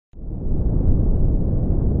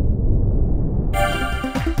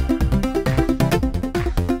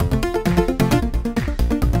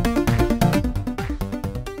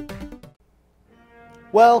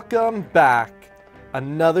Welcome back.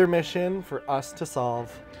 Another mission for us to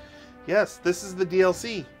solve. Yes, this is the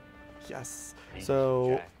DLC. Yes.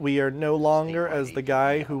 So we are no longer as the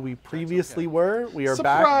guy who we previously were. We are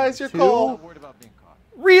Surprise, back you're to Cole.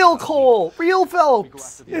 real Cole, real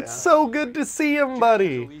Phelps. Yeah. It's so good to see him,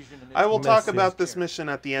 buddy. I will talk you. about this mission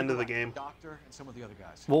at the end of the game.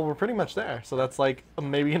 Well, we're pretty much there. So that's like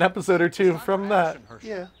maybe an episode or two from that.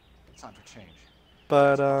 Yeah.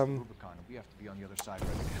 But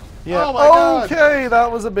yeah. Oh my God. Okay, that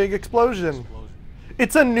was a big explosion.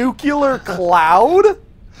 It's a nuclear cloud?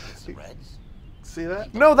 See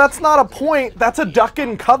that? No, that's not a point. That's a duck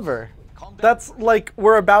and cover. That's like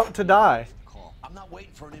we're about to die. I'm not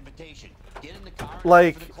waiting for an invitation. Get in the car.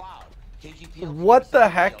 Like, to the cloud. KGP what the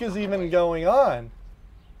heck is even going on?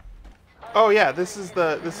 Oh yeah, this is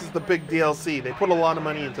the big DLC. They put a lot of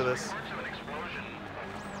money into this.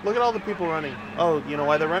 Look at all the people running. Oh, you know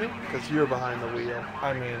why they're running? Because you're behind the wheel.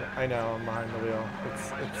 I mean, I know I'm behind the wheel.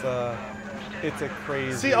 It's a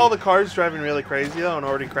crazy. See all the cars driving really crazy though and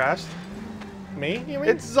already crashed? Me? You mean?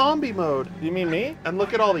 It's zombie mode. You mean me? And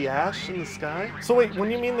look at all the ash in the sky. So wait, when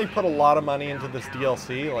you mean they put a lot of money into this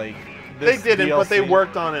DLC, like They this didn't, but they DLC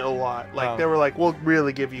worked on it a lot. Like Oh. they were like, we'll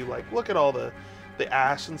really give you like, look at all the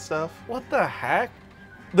ash and stuff. What the heck?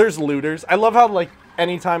 There's looters. I love how like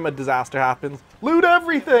anytime a disaster happens, loot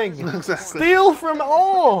everything. Exactly. Steal from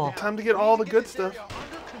all. Time to get all the good stuff.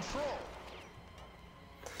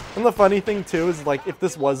 And the funny thing too is like if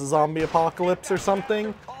this was a zombie apocalypse or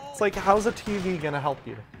something, it's like how's a TV gonna help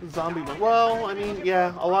you? Zombie mode. Well, I mean,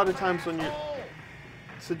 yeah, a lot of times when you're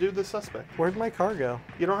subdue the suspect. Where'd my car go?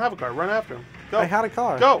 You don't have a car. Run after him. Go. I had a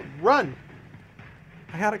car. Go. Run.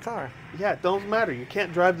 I had a car. Yeah, it don't matter. You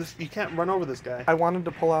can't drive this. You can't run over this guy. I wanted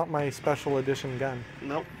to pull out my special edition gun.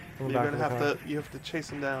 Nope. In the You're back gonna of the have to. You have to chase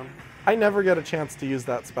him down. I never get a chance to use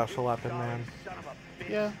that special weapon, man.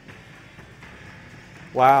 Yeah.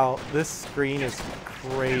 Wow, this screen is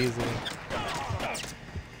crazy.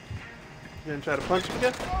 You gonna try to punch him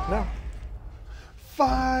again? No.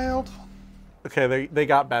 Filed. Okay, they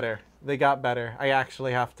got better. They got better. I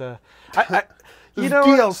actually have to. You This know,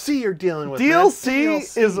 DLC you're dealing with. DLC man.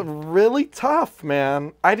 is really tough,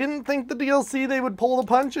 man. I didn't think the DLC they would pull the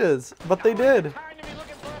punches, but they did.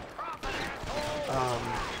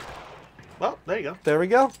 Well, there you go. There we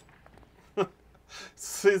go.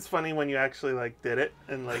 It's funny when you actually like did it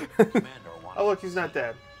and like. Oh look, he's not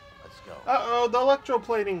dead. Let's go. Uh oh, the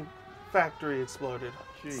electroplating factory exploded.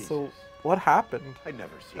 So what happened? I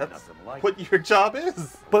never seen That's nothing like what your job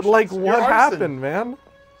is. But like, You're what arson. happened, man?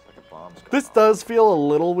 like a bomb's gone This off. does feel a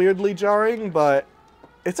little weirdly jarring, but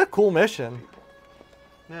it's a cool mission.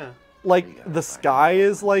 Yeah. Like, the sky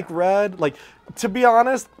is, like, red. Like, to be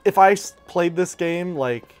honest, if I played this game,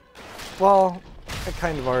 like, well, I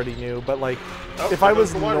kind of already knew, but, like, Oh, if I there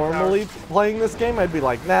was goes the water normally tower. playing this game, I'd be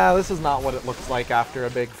like, nah, this is not what it looks like after a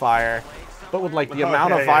big fire. But with, like, the Oh,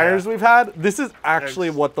 amount yeah, of fires yeah. we've had, this is actually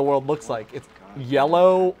There's- what the world looks like. It's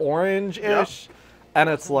yellow, orange-ish, and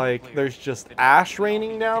it's like, there's just ash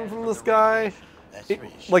raining down from the sky. That's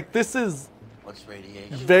reassuring. Like, this is What's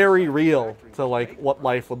radiation? very real to like what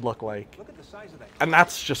life would look like, and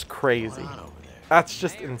that's just crazy. On over there. That's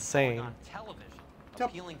just insane.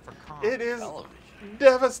 Yep. It is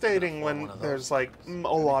devastating when there's like a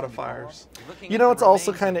lot of fires. You know, it's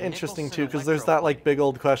also kind of interesting too, because there's that like big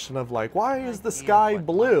old question of like, why is the sky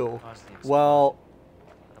blue? Well,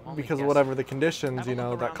 because of whatever the conditions, you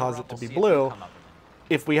know, that cause it to be blue.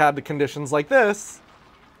 If we had the conditions like this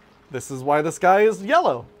is why the sky is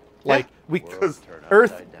yellow. Like Because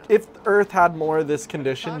Earth, if Earth had more of this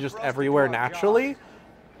condition just everywhere naturally,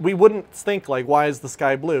 we wouldn't think like, why is the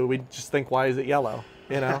sky blue? We'd just think, why is it yellow?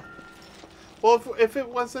 You know? well, if it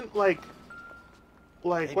wasn't like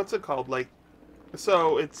what's it called? Like,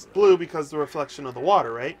 so it's blue because the reflection of the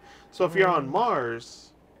water, right? So if you're on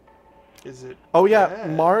Mars, is it? Oh yeah,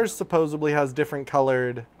 red? Mars supposedly has different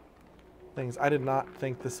colored things. I did not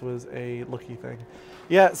think this was a looky thing.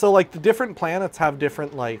 Yeah, so like the different planets have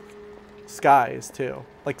different like skies too.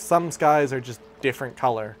 Like some skies are just different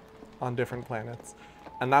color on different planets.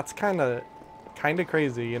 And that's kind of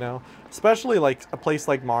crazy, you know? Especially like a place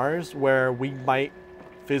like Mars where we might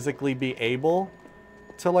physically be able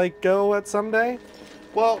to like go at someday.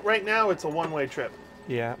 Well, right now it's a one-way trip.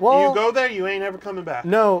 Yeah. Well, You go there, you ain't ever coming back.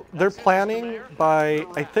 no, they're planning by,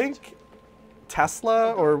 I think,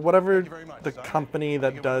 Tesla or whatever the company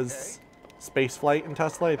that does space flight in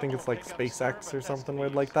Tesla. I think it's like SpaceX or something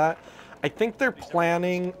weird like that. I think they're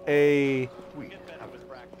planning a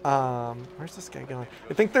where's this guy going?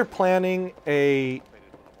 I think they're planning a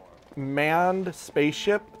manned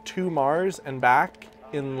spaceship to Mars and back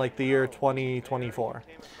in like the year 2024.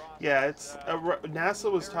 Yeah, it's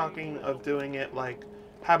NASA was talking of doing it like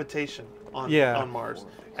habitation on Yeah. on Mars,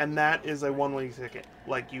 and that is a one-way ticket.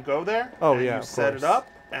 Like you go there, Oh, and yeah, you of set course. it up,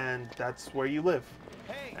 and that's where you live,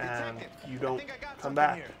 and you don't come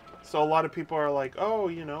back. So a lot of people are like, oh,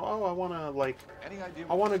 you know, oh, I want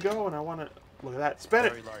to go, and I want to look at that, spin it.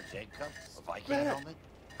 Very large egg cup, a Viking Spin it. helmet.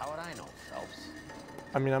 How would I know, Phelps?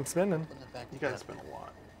 I mean, I'm spinning. Putting it back You gotta together. spin a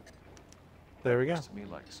lot. There we go. To me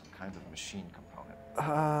like some kind of machine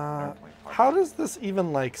component. How does this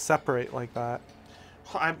even like separate like that?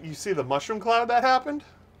 You see the mushroom cloud that happened?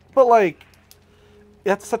 But like,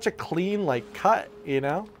 that's such a clean like cut, you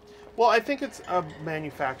know? Well, I think it's a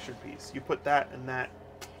manufactured piece. You put that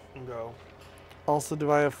and go. Also,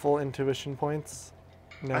 do I have full intuition points?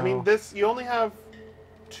 No. I mean, this you only have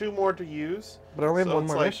 2 more to use. but I only have so one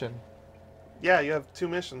it's more like- mission. Yeah, you have 2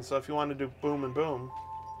 missions. So if you want to do boom and boom,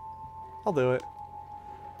 I'll do it.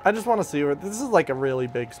 I just want to see where this is like a really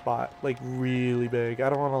big spot, like really big. I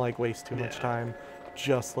don't want to like waste too much Yeah. time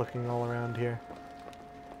just looking all around here.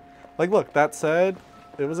 Like, look, that said,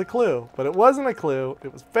 it was a clue, but it wasn't a clue.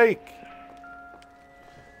 It was fake.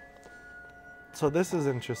 So this is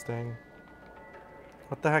interesting.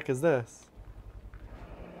 What the heck is this?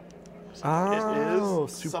 Oh,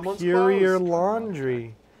 someone's superior clothes.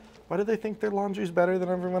 laundry. Why do they think their laundry's better than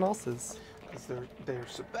everyone else's? because they're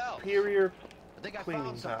superior. I think I Cleaning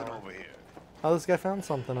found something power. over here. Oh, this guy found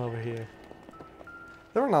something over here.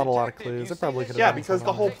 There were not a lot of Detective, clues. you There see probably this? could have Yeah, been because the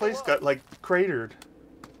something. whole place got like cratered.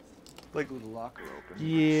 Like, Blew the locker open.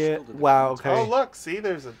 Yeah, Shielded the wow, contents. okay. oh look, see,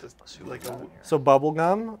 there's a See what like we got a in here. So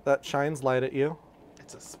bubblegum that shines light at you.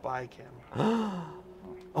 it's a spy camera.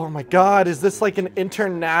 Oh my god, is this like an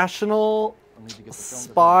international I'll need to get the film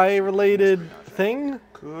spy developed. related Mystery on thing?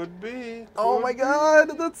 Could be. Oh could my be.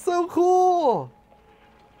 god, that's so cool.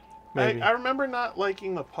 Maybe. I remember not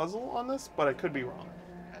liking the puzzle on this, but I could be wrong.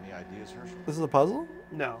 it. Any ideas, Herschel? This is a puzzle?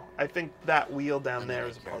 No, I think that wheel down there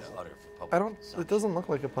is a Care to puzzle. utter for public I don't, it consumption. doesn't look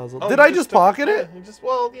like a puzzle. Oh, Did you I just took pocket it? Yeah, you just,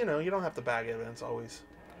 well, you know, you don't have to bag evidence always.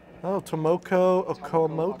 Oh, Tomoko Tamako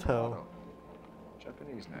Okamoto. Nakamoto.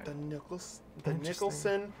 Japanese name. The Interesting.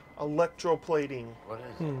 Nicholson electroplating. What is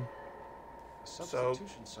it? Hmm. A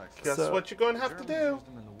substitution cipher. Guess So- what you're going to have to Germans do? used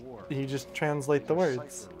them in the war. You just translate the They're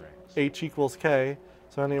words. cipher rings. H equals K.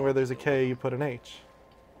 So anywhere there's a K, you put an H.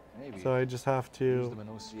 Maybe. So I just have Use to... them in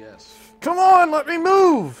OCS. Come on, let me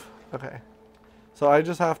move! Okay. So I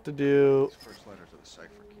just have to do... It's first letters of the cipher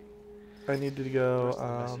key. I need to First go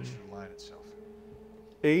the message should line itself.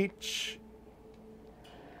 H.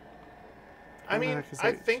 I What the mean, heck is I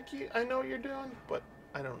H? think I know what you're doing, but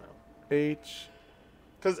I don't know. H.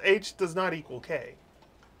 Because H does not equal K.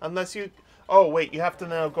 Unless you... Oh, wait, you have to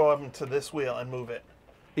now go up into this wheel and move it.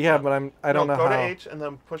 Yeah, but I don't know go how. to H and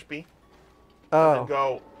then push B. And then Oh,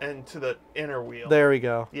 go into the inner wheel. there we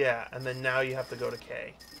go. Yeah, and then now you have to go to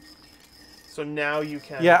K. So now you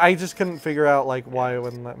can... Yeah, I just couldn't figure out like why it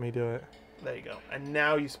wouldn't let me do it. There you go. And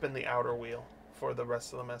now you spin the outer wheel for the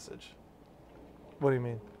rest of the message. What do you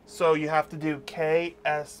mean? So you have to do K,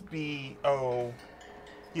 S, B, O.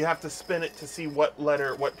 You have to spin it to see what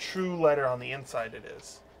true letter on the inside it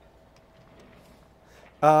is.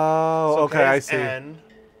 Oh, So okay, K I is see. N,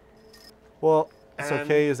 Well, so and-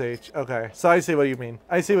 K is H. Okay, so I see what you mean.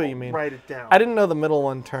 I see what you mean. write it down. I didn't know the middle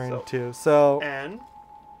one turned So- too. So, N,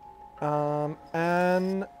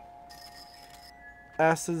 N.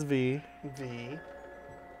 S is V. V.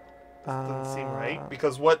 Doesn't seem right. Uh,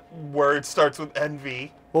 Because what word starts with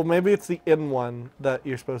NV? Well, maybe it's the in one that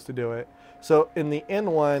you're supposed to do it. So in the in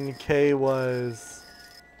one, K was.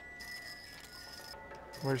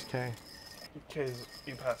 Where's K? K is,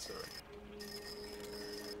 you passed it right.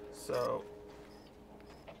 So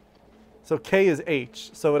So K is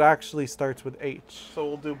H. So it actually starts with H.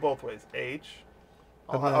 we'll do both ways. H.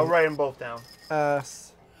 And I'll then- write them both down.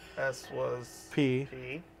 S, S was P,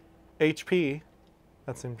 P. HP.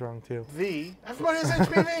 That seemed wrong too. V. Everybody has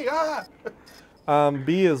HPV. Ah.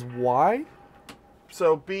 B is Y.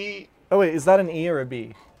 So B. Oh wait, is that an E or a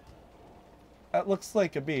B? That looks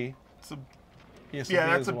like a B. So Yeah, so yeah,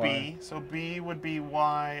 B that's is a Y. B. So B would be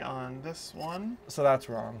Y on this one. So that's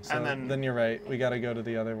wrong. So And then you're right. We got to go to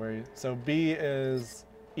the other way. So B is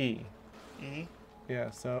E. E. Yeah.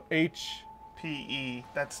 So H. P. E.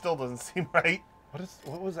 That still doesn't seem right.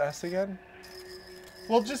 What was S again?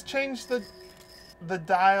 We'll just change the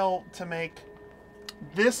dial to make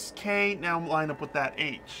this K now line up with that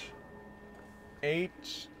H.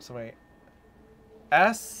 H. So wait.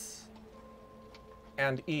 S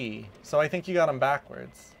and E. So I think you got them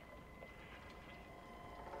backwards.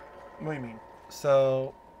 What do you mean?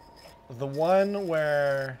 So the one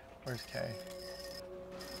where's K?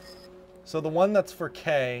 So the one that's for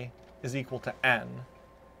K is equal to N.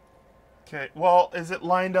 Okay. Well, is it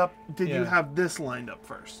lined up? Did you Yeah. have this lined up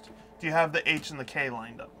first? Do you have the H and the K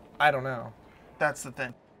lined up? I don't know. That's the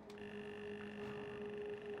thing.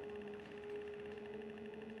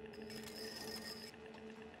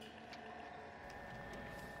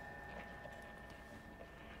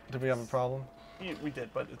 Did we have a problem? We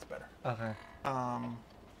did, but it's better. Okay. Um,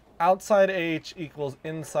 Outside H equals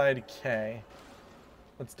inside K.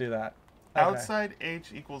 Let's do that. Okay. Outside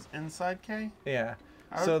H equals inside K? Yeah.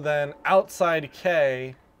 I So would- then outside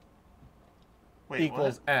K Wait,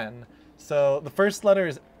 equals what? N. So the first letter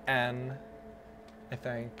is N, I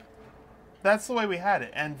think. That's the way we had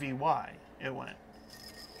it. NVY. It went.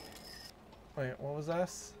 Wait, what was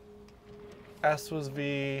S? S was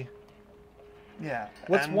V. Yeah.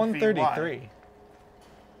 What's NVY. 133?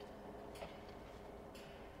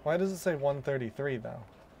 Why does it say 133 though?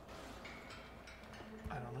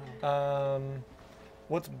 I don't know.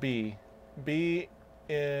 What's B? B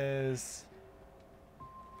is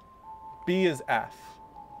F.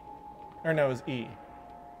 Or no, is E.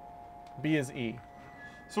 B is E.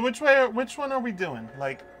 So which one are we doing?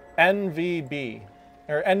 Like NVB.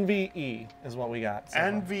 Or NVE is what we got. so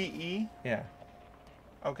far. NVE? Yeah.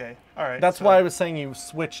 Okay. All right. That's so why I was saying you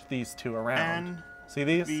switched these two around. See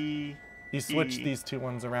these? NV. You switched E. these two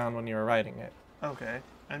ones around when you were writing it. Okay.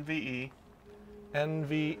 NVE.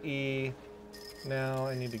 NVE. Now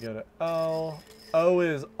I need to go to O. O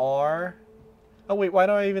is R. Oh wait, why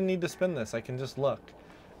do I even need to spin this? I can just look.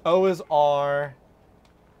 O is R.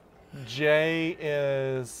 J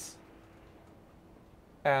is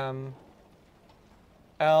M.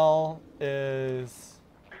 L is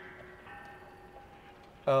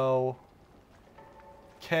O.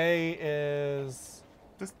 K is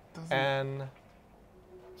This doesn't. N.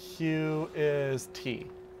 Q is T.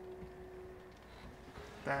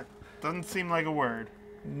 That doesn't seem like a word.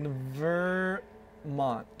 Vermont.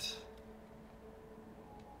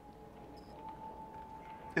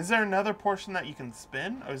 Is there another portion that you can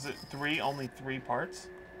spin, or is it only three parts?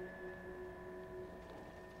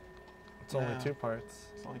 It's only No. 2 parts.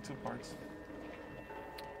 It's only 2 parts.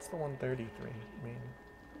 It's the 133, I mean.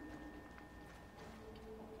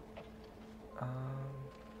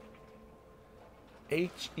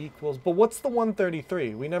 H equals, but what's the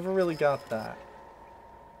 133? We never really got that.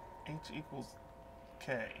 H equals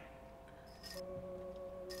K.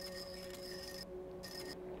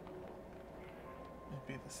 It'd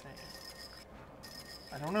be the same.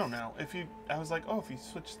 I don't know now. I was like, oh, if you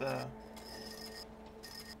switch the.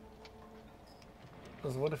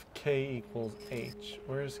 Because what if K equals H?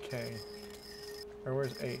 Where's K? Or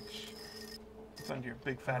where's H? It's under your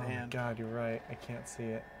big fat Oh hand. God, you're right. I can't see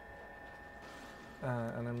it.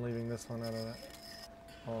 And I'm leaving this one out of it.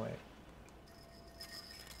 Oh wait.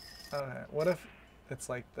 Alright, what if it's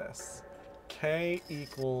like this? K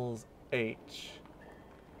equals H.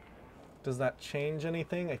 Does that change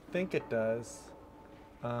anything? I think it does.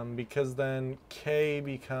 Because then K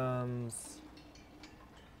becomes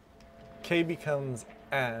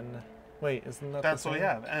N. Wait, isn't that That's the what same? we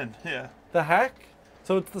have. N. Yeah. The heck?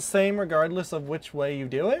 So it's the same regardless of which way you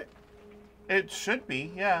do it? It should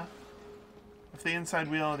be. Yeah. If the inside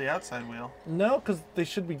wheel or the outside wheel. No, because they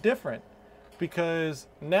should be different. Because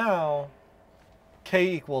now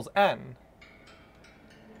K equals N.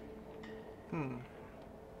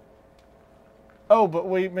 Oh, but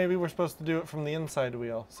wait, maybe we're supposed to do it from the inside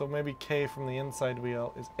wheel. So maybe K from the inside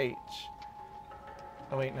wheel is H.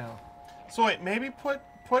 Oh wait, no. So wait, maybe put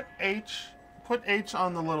H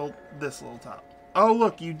on the this little top. Oh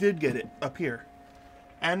look, you did get it up here.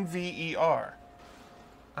 NVER.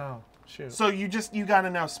 Oh, shoot. So you gotta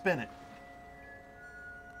now spin it.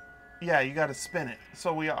 Yeah, you gotta spin it.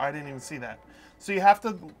 So I didn't even see that. So you have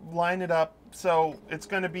to line it up so it's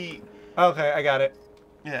gonna be. Okay, I got it.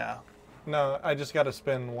 Yeah. No, I just got to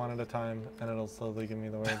spin one at a time, and it'll slowly give me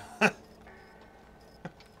the word.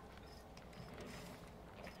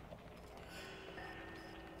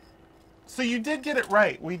 So you did get it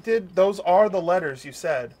right. We did. Those are the letters you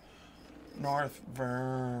said. North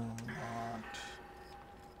Vermont.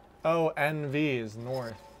 Oh, NV is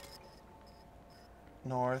north.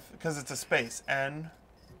 North, because it's a space. N.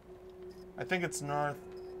 I think it's North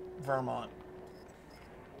Vermont.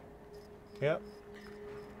 Yep.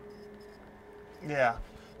 Yeah.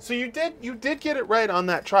 So you did get it right on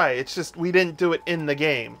that try. It's just we didn't do it in the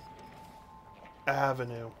game.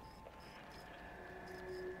 Avenue.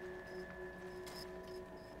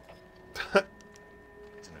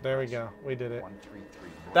 There we go. We did it.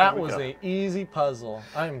 133 That we was go. an easy puzzle.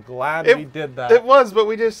 I'm glad It- we did that. It was, but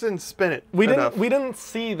we just didn't spin it. we enough. didn't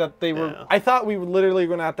see that they were. Yeah. I thought we were literally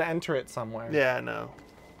going to have to enter it somewhere. Yeah, no.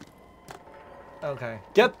 Okay.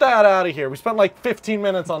 Get that out of here. We spent like 15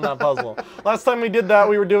 minutes on that puzzle. Last time we did that,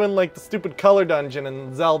 we were doing like the stupid color dungeon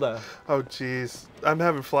in Zelda. Oh, jeez. I'm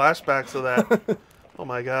having flashbacks of that. Oh,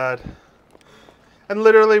 my God. And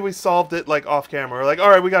literally, we solved it, like, off camera. We're like, all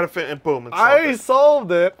right, we got to fit, and boom, and I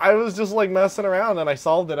solved it. I was just like messing around and I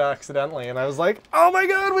solved it accidentally. And I was like, oh my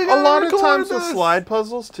God, we got A lot of record times with this. slide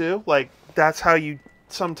puzzles, too, like, that's how you...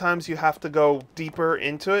 Sometimes you have to go deeper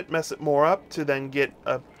into it, mess it more up, to then get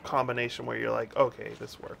a combination where you're like, okay,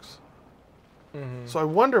 this works. Mm-hmm. So I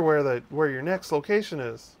wonder where your next location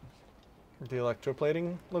is. The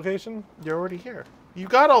electroplating location? You're already here. You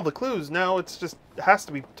got all the clues. Now it's just it has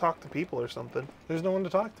to be talk to people or something. There's no one to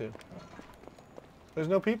talk to. There's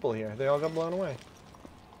no people here. They all got blown away.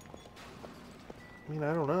 I mean,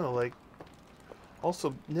 I don't know. Like,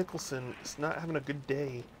 also Nicholson is not having a good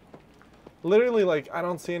day. Literally, like, I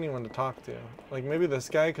don't see anyone to talk to. Like, maybe this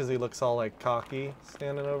guy, because he looks all, like, cocky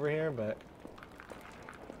standing over here, but...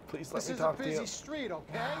 Please let me talk to you. This is a busy street,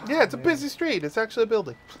 okay? Yeah, it's a busy street. It's actually a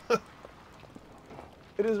building.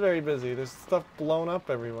 It is very busy. There's stuff blown up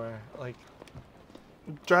everywhere. Like,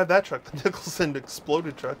 Drive that truck, the Nicholson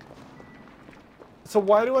exploded truck. so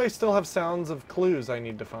why do I still have sounds of clues I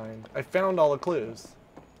need to find? I found all the clues.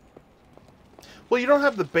 Well, you don't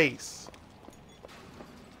have the bass.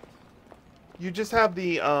 You just have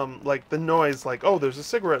the like the noise, like, oh, there's a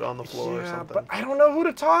cigarette on the floor or Yeah, something. but I don't know who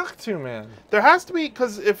to talk to, man. There has to be,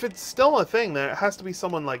 because if it's still a thing, there has to be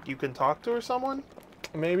someone like you can talk to or someone.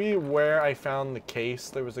 Maybe where I found the case,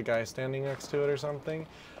 there was a guy standing next to it or something.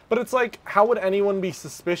 But it's like, how would anyone be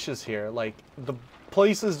suspicious here? Like, the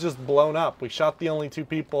place is just blown up. We shot the only two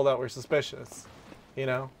people that were suspicious. You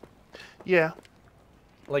know? Yeah.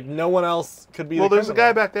 Like, no one else could be Well, the there's a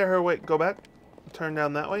guy criminal. back there. Here, wait, go back. Turn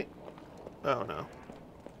down that way. Oh, no.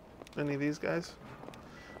 Any of these guys?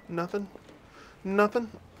 Nothing? Nothing?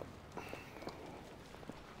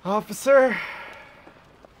 Officer?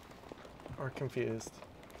 We're confused.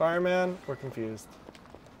 Fireman? We're confused.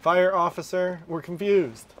 Fire officer? We're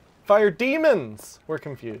confused. Fire demons? We're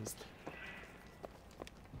confused.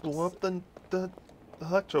 Blow up the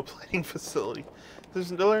electroplating facility.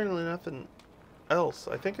 There's literally nothing else.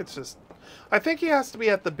 I think it's just... I think he has to be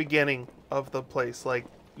at the beginning of the place. Like,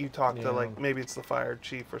 you talk Yeah. to, like, maybe it's the fire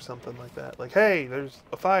chief or something like that. Like, hey, there's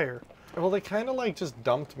a fire. Well, they kind of like just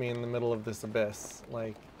dumped me in the middle of this abyss.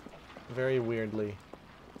 Like, very weirdly.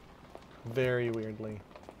 Very weirdly.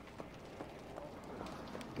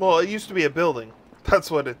 Well, it used to be a building. That's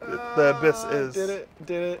what the abyss is.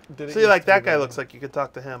 Did it. See, like, that guy looks like you could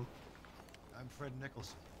talk to him. I'm Fred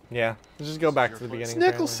Nicholson. Yeah. Let's just go back to the It's beginning.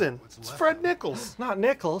 Nicholson. It's Fred Nichols. Not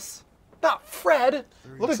Nichols. Not Fred.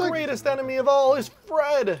 Looks The like- greatest enemy of all is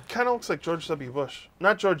Fred. Kind of looks like George W. Bush.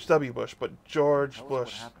 Not George W. Bush, but George Tell us what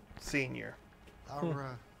Bush happened. Sr.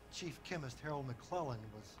 Our chief chemist, Harold McClellan,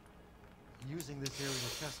 was using this area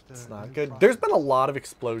to test It's a not new good. product. There's been a lot of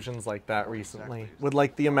explosions like that recently. With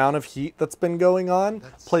like the amount of heat that's been going on.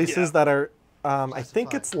 That's- Places Yeah. that are, I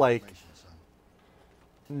think Classified it's like information,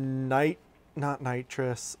 son. not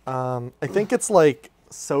nitrous. I think it's like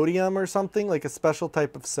sodium or something, like a special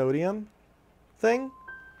type of sodium thing.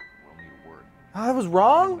 Well, you were. I was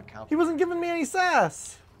wrong. He wasn't giving me any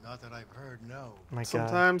sass. Not that I've heard, no. Oh my God.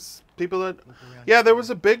 Sometimes people that... Look around Yeah, your there was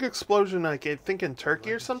a area. big explosion, like, I think in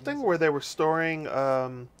Turkey or something, where they were storing, I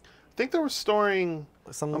think they were storing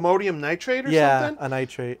Some, ammonium nitrate or yeah, something. a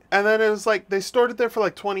nitrate. And then it was like, they stored it there for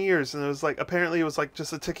like 20 years, and it was like, apparently it was like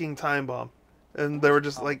just a ticking time bomb. And they were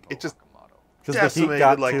just like, it just Because the heat decimated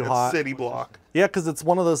got like too a hot. city block. Yeah, because it's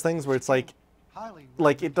one of those things where it's like Highly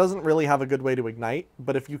it doesn't really have a good way to ignite,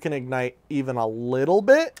 but if you can ignite even a little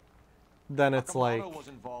bit, then it's like Nakamoto was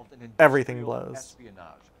involved in everything industrial blows. Espionage.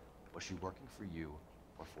 Was she working for you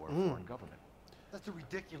or for a Mm. foreign government? That's a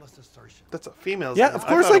ridiculous assertion. That's a female. yeah, of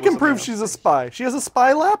course I can prove she's a spy. She has a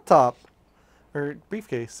spy laptop or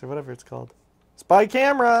briefcase or whatever it's called. Spy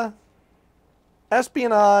camera.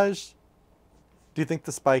 Espionage. Do you think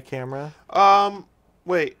the spy camera?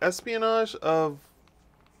 Wait, espionage of...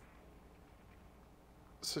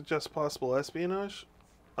 Suggest possible espionage?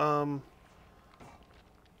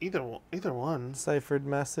 Either one. Deciphered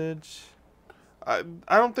message. I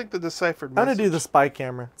don't think the deciphered I'm message... gonna do the spy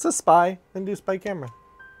camera. It's a spy. I'm gonna do spy camera.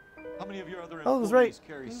 How many of your other Oh, it was right. employees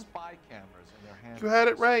carry spy cameras in their hands? You had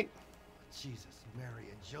it right. Jesus, Mary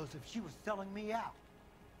and Joseph, she was selling me out.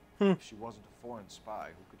 If she wasn't a foreign spy,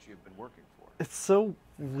 who could she have been working for? It's so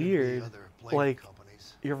Could be weird. other blade Like,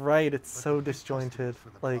 companies, you're right. It's but so the big customers disjointed. for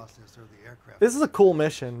the Like, process are the aircraft this is a cool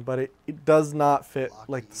manufacturers. mission, but it does not fit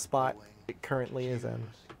like the Lockheed, spot Boeing, it currently is in. Hughes,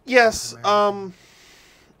 Yes. North American.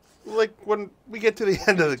 Like when we get to the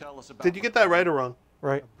end of the. Tell us about Did you get that right or wrong?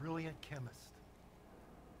 Right. A brilliant chemist.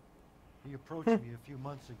 He approached Hmm. me a few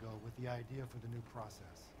months ago with the idea for the new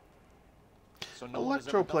process. So no one has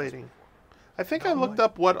ever done this Electroplating. before. I think I No looked one.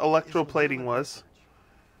 up what It's electroplating legitimate was. research.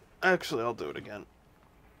 Actually, I'll do it again.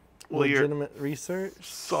 Well, you're Legitimate research.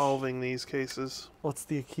 solving these cases. What's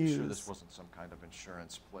the You sure accused? this wasn't some kind of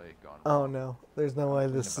insurance play gone Oh wrong? no, there's no way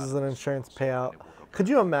this About is an this insurance so payout. it will go Could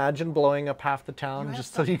you imagine blowing up half the town have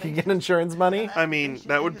just so you something could get insurance money? I mean,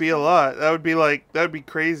 that would be a lot. That would be like, that would be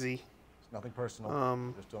crazy. It's nothing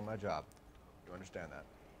personal. Just doing my job. You understand that?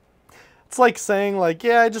 It's like saying like,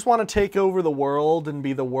 yeah, I just want to take over the world and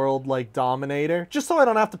be the world like dominator, just so I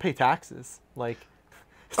don't have to pay taxes. Like,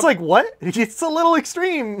 it's like what? It's a little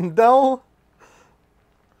extreme, no?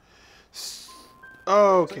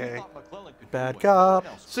 Okay. Bad cop.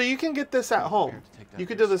 So you can get this at home. You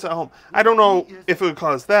could do this at home. I don't know if it would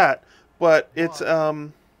cause that, but it's A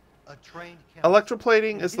trained chemist.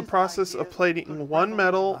 electroplating is the His process idea of plating could one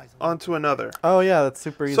metal revolutionize onto another. Oh yeah, that's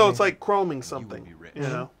super easy. So it's like chroming something, be rich. you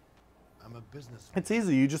know. I'm a businessman. it's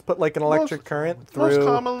easy. You just put like an electric current Most through.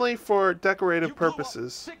 commonly for decorative You blew up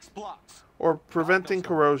purposes 6 blocks. or preventing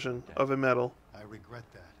corrosion of a metal. I regret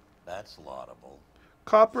that. That's laudable.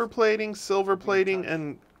 Copper plating, silver plating,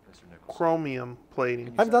 and Mr. Nicholson. chromium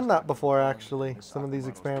plating. I've done that before actually. Some of these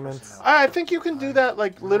experiments. I think you can do that,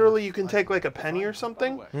 like, literally you can take, like, a penny or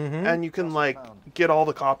something, Mm-hmm. and you can, like, get all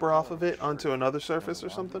the copper off of it onto another surface or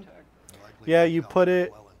something. Likely Yeah, to you help put it-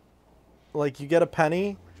 McClellan. Like you get a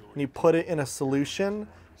penny and you put it in a solution,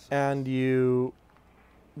 and the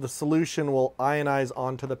solution will ionize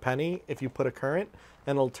onto the penny if you put a current,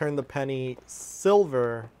 and it'll turn the penny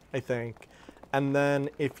silver, I think. And then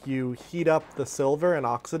if you heat up the silver and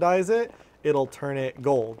oxidize it, it'll turn it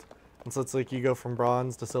gold. And so it's like you go from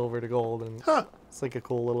bronze to silver to gold, and Huh. it's like a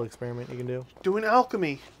cool little experiment you can do. Doing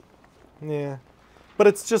alchemy. Yeah, but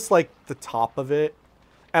it's just like the top of it,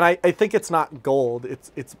 and I think it's not gold.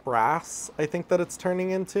 It's brass. I think that it's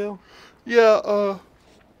turning into. Yeah,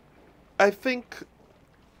 I think...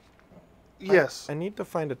 Yes. I need to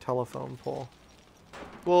find a telephone pole.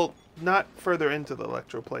 Well, not further into the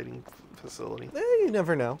electroplating facility. You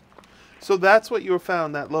never know. So that's what you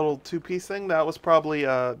found, that little two-piece thing? That was probably,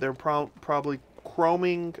 they're probably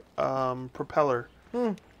chroming, propeller,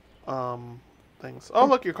 things. Oh,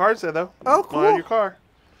 look, your car's there, though. Oh, Go out cool. your car.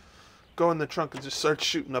 Go in the trunk and just start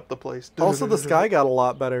shooting up the place. Also, the sky got a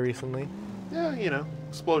lot better recently. Yeah, you know,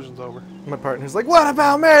 explosion's over. My partner's like, "What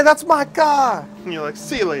about me? That's my car." And you're like,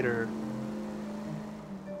 see you later.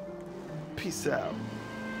 Peace out.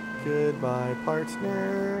 Goodbye,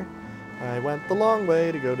 partner. I went the long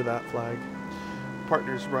way to go to that flag.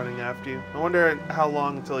 Partner's running after you. I wonder how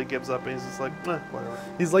long until he gives up and he's just like, whatever.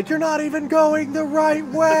 He's like, "You're not even going the right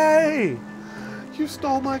way." You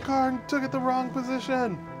stole my car and took it the wrong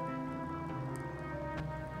position.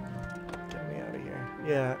 Get me out of here.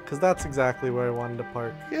 Yeah, because that's exactly where I wanted to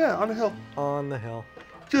park. Yeah, on a hill. On the hill.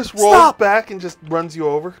 Just rolls Stop! back and just runs you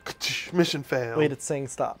over. Mission failed. Wait, it's saying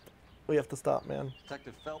stop. We have to stop, man.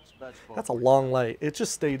 Detective Phelps, badge That's a long light. It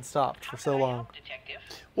just stayed stopped for so long.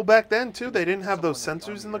 Well, back then, too, they didn't have those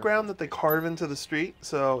sensors in the ground that they carve into the street.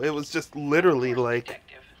 So it was just literally like,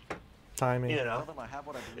 Timing. you Tell know. them I have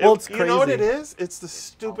what I've been Well, it's You know what it crazy. is? It's the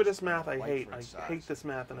stupidest math I hate. I hate this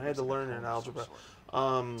math, and I had to learn it in algebra.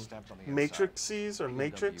 Matrices or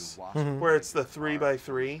matrix, where it's the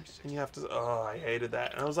 3x3, and you have to. Oh, I hated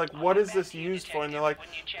that. And I was like, "What is this used for?" And they're like,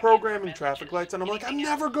 "Programming traffic lights," and I'm like, "I'm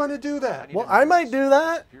never going to do that." Well, I might do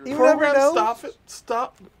that. You never Program know.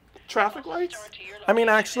 stop traffic lights. I mean,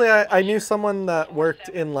 actually, I knew someone that worked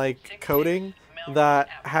in like coding that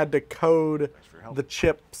had to code the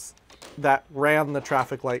chips that ran the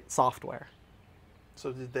traffic light software.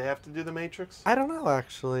 So did they have to do the matrix? I don't know,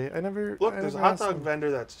 actually. I never. Look, I there's a never hot asked dog them. vendor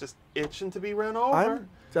that's just itching to be run over.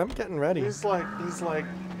 I'm getting ready. He's like,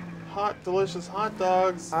 hot, delicious hot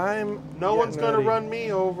dogs. I'm. No one's getting gonna ready. run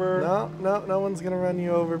me over. No one's gonna run you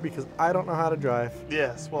over because I don't know how to drive.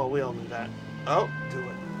 Yes, well, we all knew that. Oh,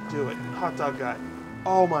 do it. Hot dog guy.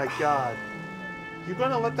 Oh my God. You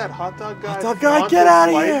gonna let that hot dog guy? Hot dog guy, flaunt get his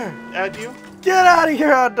outta life here! At you? Get out of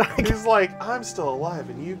here, hot dog! He's like, I'm still alive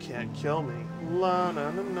and you can't kill me. La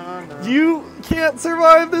na na na na. You can't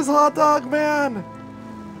survive this hot dog, man.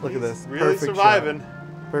 Look at He's this. really Perfect surviving.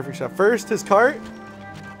 Shot. Perfect shot. First his cart.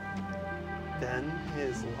 Then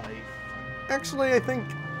his life. Actually, I think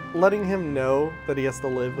letting him know that he has to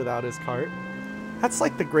live without his cart. That's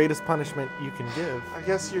like the greatest punishment you can give. I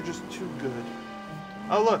guess you're just too good.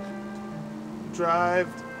 Oh, look. Drive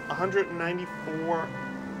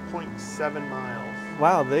 194.7 miles.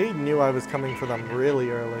 Wow, they knew I was coming for them really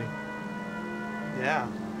early. Yeah,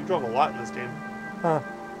 you drove a lot in this game. Huh.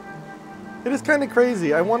 It is kind of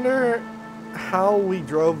crazy. I wonder how we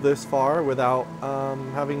drove this far without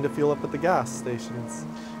having to fuel up at the gas stations.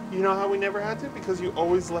 You know how we never had to? Because you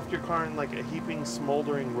always left your car in like a heaping,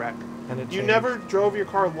 smoldering wreck. And it You changed. never drove your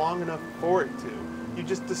car long enough for it to. You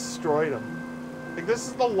just destroyed them. Like, this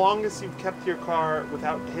is the longest you've kept your car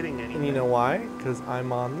without hitting anything. And you know why? Because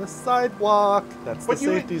I'm on the sidewalk. That's the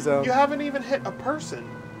safety zone. You haven't even hit a person,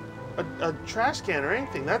 a trash can or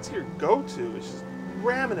anything. That's your go-to. It's just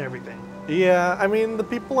ramming everything. Yeah, I mean, the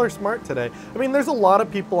people are smart today. I mean, there's a lot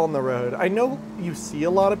of people on the road. I know you see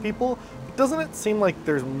a lot of people, but doesn't it seem like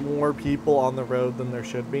there's more people on the road than there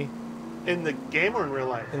should be In the game or in real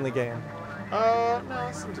life? in the game? No,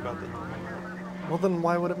 it seems about the normal. Well, then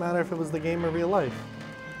why would it matter if it was the game or real life?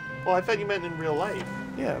 Well, I thought you meant in real life.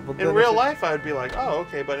 Yeah, but In real life, I would be like, oh,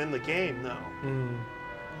 okay, but in the game, no. Mm.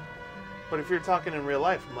 But if you're talking in real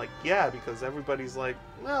life, I'm like, yeah, because everybody's like,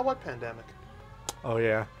 nah, what pandemic? Oh,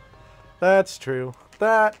 yeah. That's true.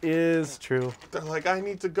 That is true. They're like, I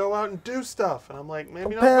need to go out and do stuff. And I'm like,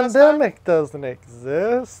 maybe A not the best time. pandemic doesn't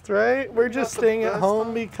exist, right? We're Maybe just not the staying at best home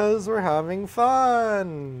time. because we're having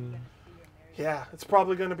fun. Yeah, it's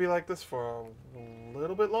probably going to be like this for a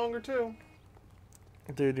little bit longer, too.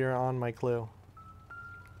 Dude, you're on my clue.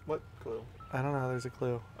 What clue? I don't know, there's a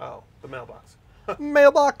clue. Oh, the mailbox.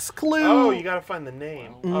 Mailbox clue! Oh, you got to find the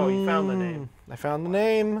name. Oh, you found the name. I found the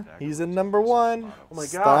name. He's in number 1. Oh my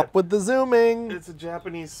Stop God. with the zooming. It's a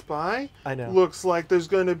Japanese spy? I know. Looks like there's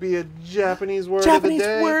going to be a Japanese word Japanese of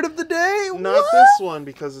the day. word of the day? Not What? this one,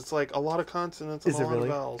 because it's like a lot of consonants and Is a it lot really?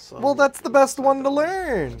 of vowels. So Well, that's the best not one that to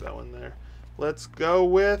learn. That one there. Let's go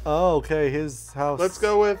with... Oh, okay, his house. Let's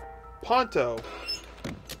go with Ponto.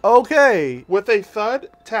 Okay. With a thud,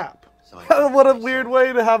 tap. What a weird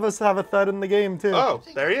way to have us have a thud in the game, too. Oh,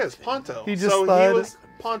 there he is, Ponto. He just so thud. he was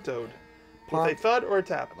pontoed. With a thud or a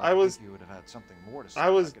tap. I was You would have had something more to say I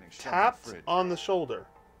about was getting shoved in the tapped fridge. on the shoulder.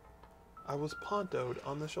 I was pontoed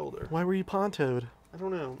on the shoulder. Why were you pontoed? I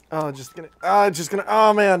don't know.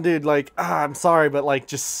 Oh man, dude, like, I'm sorry, but like,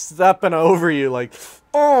 just stepping over you, like,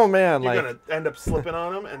 oh man, You're like, gonna end up slipping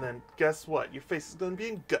on him, and then guess what? Your face is gonna be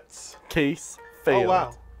in guts. case failed. Oh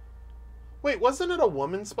wow. Wait, wasn't it a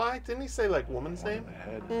woman spy? Didn't he say like woman's One name? in the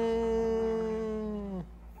head,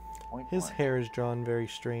 point His blank. hair is drawn very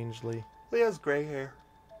strangely. He has gray hair.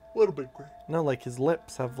 A little bit gray. No, like his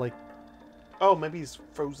lips have like, Oh, maybe he's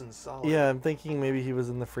frozen solid. yeah, I'm thinking maybe he was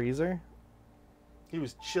in the freezer. He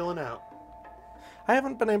was chilling out. I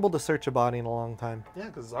haven't been able to search a body in a long time. Yeah,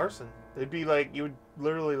 because it's arson. They'd be like, you would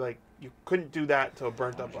literally like, you couldn't do that to a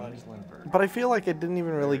burnt up body. James Lindbergh. But I feel like I didn't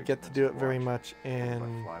even really get to do it very much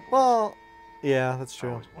in, well, yeah, that's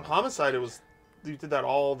true. Always wanted Homicide, it was, you did that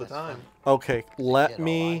all the time. Okay, let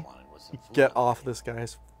me get off this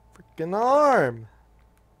guy's freaking arm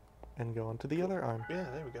and go onto the other arm. Yeah,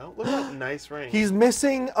 there we go. Look at that nice ring. He's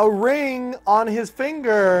missing a ring on his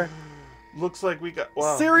finger. Looks like we got,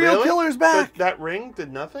 wow. Serial really? killer's back. But that ring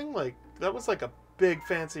did nothing? Like, that was like a big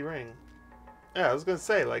fancy ring. Yeah, I was gonna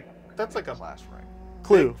say, like, that's like a class ring.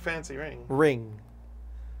 Clue. big fancy ring. Ring.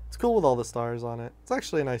 It's cool with all the stars on it. It's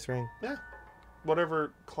actually a nice ring. Yeah.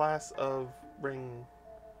 Whatever class of ring.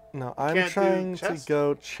 No, I'm can't do trying to chest?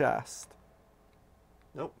 go chest.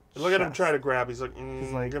 Nope. Look at him Chest. try to grab. He's like,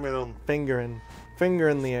 He's like- give me them. Finger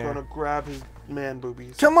in the air. Gonna grab his man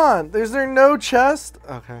boobies. Come on, is there no chest?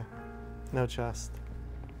 Okay. No chest.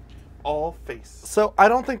 All face. So I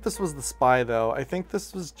don't think this was the spy though. I think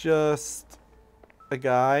this was just a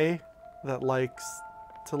guy that likes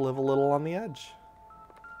to live a little on the edge.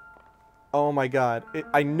 Oh my god.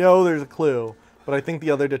 I know there's a clue, but I think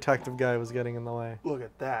the other detective guy was getting in the way. Look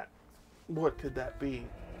at that. What could that be?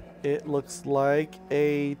 It looks like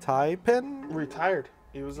a tie pin? Retired.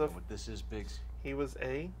 He was a. What this is, Biggs? He was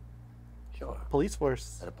a. Sure. Police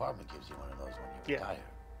force. That apartment gives you one of those when you Yeah. retire.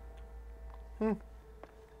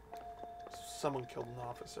 Someone killed an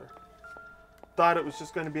officer. Thought it was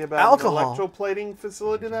just going to be about Alcohol. an electroplating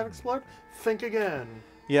facility that exploded? Think again.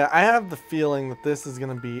 Yeah, I have the feeling that this is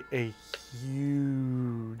going to be a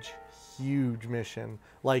huge, huge mission.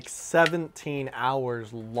 Like 17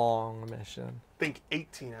 hours long mission. Think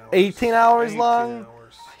 18 hours. 18 hours 18 long?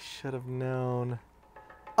 hours. I should have known.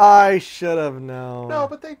 I should have known. No,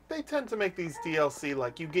 but they tend to make these DLC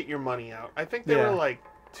like you get your money out. I think they Yeah. were like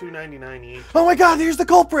 $2.99 each. Oh my God! Here's the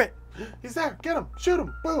culprit. He's there. Get him. Shoot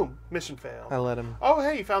him. Boom. Mission failed. I let him. Oh,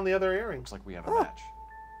 hey, you found the other earrings. Looks like we have a match.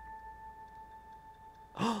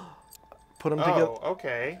 Put them together. Oh,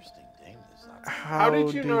 okay. Interesting dame this up. How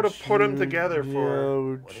did you know to put 'em together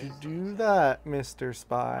for? How'd you do that, Mr.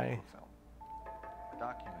 Spy? Film. A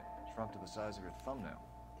document shrunk to the size of your thumbnail.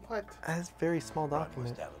 What? That's a very small Rod document.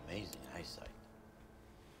 must have amazing eyesight.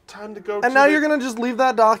 Time to go. And to now the- you're gonna just leave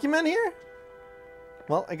that document here?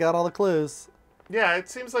 Well, I got all the clues. Yeah, it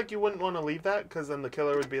seems like you wouldn't want to leave that because then the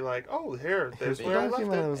killer would be like, "Oh, here, there's Here's where I the left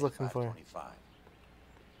document I it." was looking for. 525.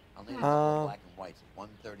 I'll need it black and whites at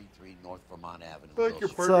 133 North Vermont Avenue. I feel like your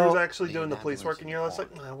Wilshire. partner's So- actually doing the police work, and you're just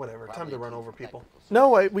like, nah, whatever. Time to run over people. No,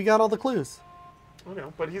 we got all the clues. I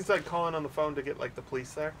know, but he's like calling on the phone to get like the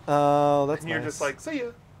police there, Oh, that's and you're nice. just like, "See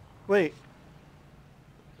ya." Wait.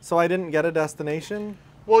 So I didn't get a destination?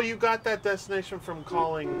 Well, you got that destination from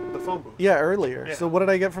calling the phone booth. Yeah, earlier. Yeah. So what did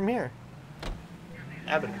I get from here?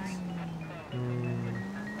 Evidence.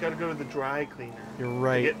 Got to go to the dry cleaner. You're to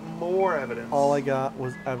right. Get more evidence. All I got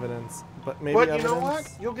was evidence. But maybe But evidence... you know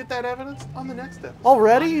what? You'll get that evidence on the next episode.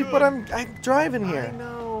 Already? Not But good. I'm driving I here.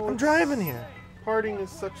 know. I'm driving here. Parting is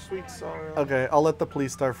such sweet sorrow. Okay, I'll let the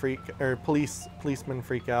policeman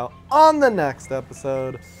freak out on the next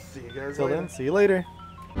episode. See you guys Till later. then, see you later.